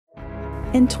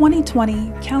In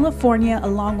 2020, California,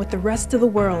 along with the rest of the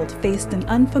world, faced an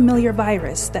unfamiliar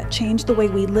virus that changed the way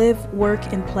we live,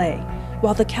 work, and play,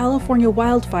 while the California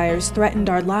wildfires threatened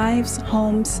our lives,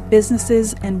 homes,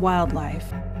 businesses, and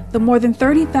wildlife. The more than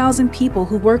 30,000 people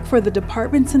who work for the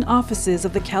departments and offices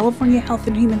of the California Health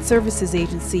and Human Services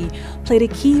Agency played a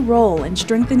key role in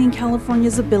strengthening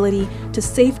California's ability to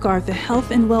safeguard the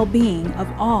health and well-being of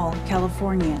all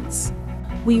Californians.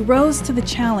 We rose to the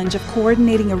challenge of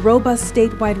coordinating a robust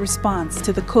statewide response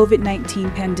to the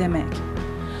COVID-19 pandemic.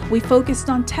 We focused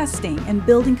on testing and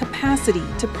building capacity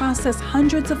to process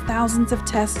hundreds of thousands of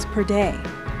tests per day.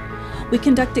 We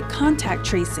conducted contact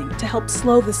tracing to help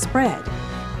slow the spread.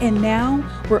 And now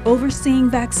we're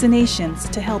overseeing vaccinations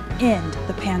to help end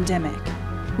the pandemic.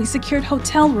 We secured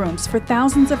hotel rooms for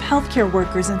thousands of healthcare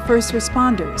workers and first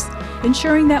responders,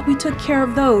 ensuring that we took care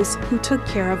of those who took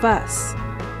care of us.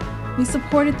 We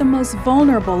supported the most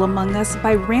vulnerable among us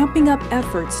by ramping up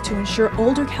efforts to ensure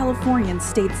older Californians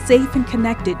stayed safe and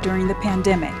connected during the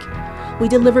pandemic. We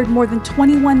delivered more than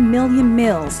 21 million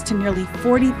meals to nearly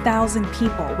 40,000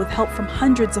 people with help from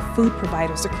hundreds of food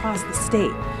providers across the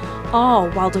state, all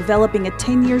while developing a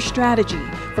 10-year strategy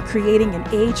for creating an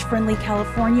age-friendly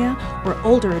California where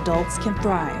older adults can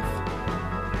thrive.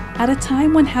 At a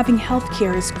time when having health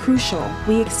care is crucial,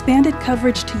 we expanded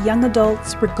coverage to young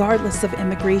adults regardless of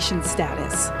immigration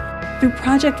status. Through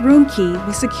Project Room Key,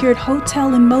 we secured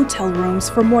hotel and motel rooms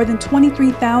for more than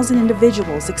 23,000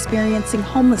 individuals experiencing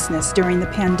homelessness during the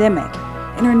pandemic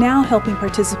and are now helping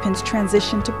participants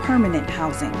transition to permanent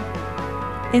housing.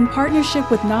 In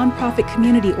partnership with nonprofit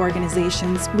community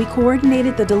organizations, we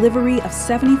coordinated the delivery of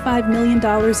 $75 million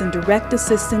in direct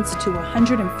assistance to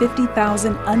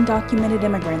 150,000 undocumented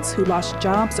immigrants who lost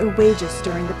jobs or wages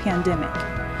during the pandemic.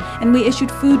 And we issued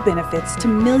food benefits to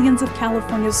millions of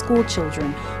California school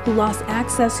children who lost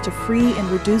access to free and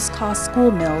reduced-cost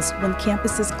school meals when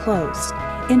campuses closed.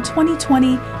 In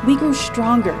 2020, we grew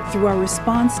stronger through our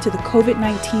response to the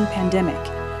COVID-19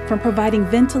 pandemic. From providing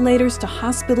ventilators to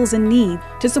hospitals in need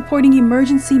to supporting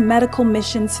emergency medical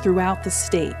missions throughout the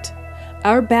state.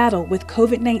 Our battle with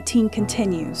COVID-19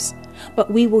 continues,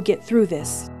 but we will get through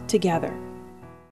this together.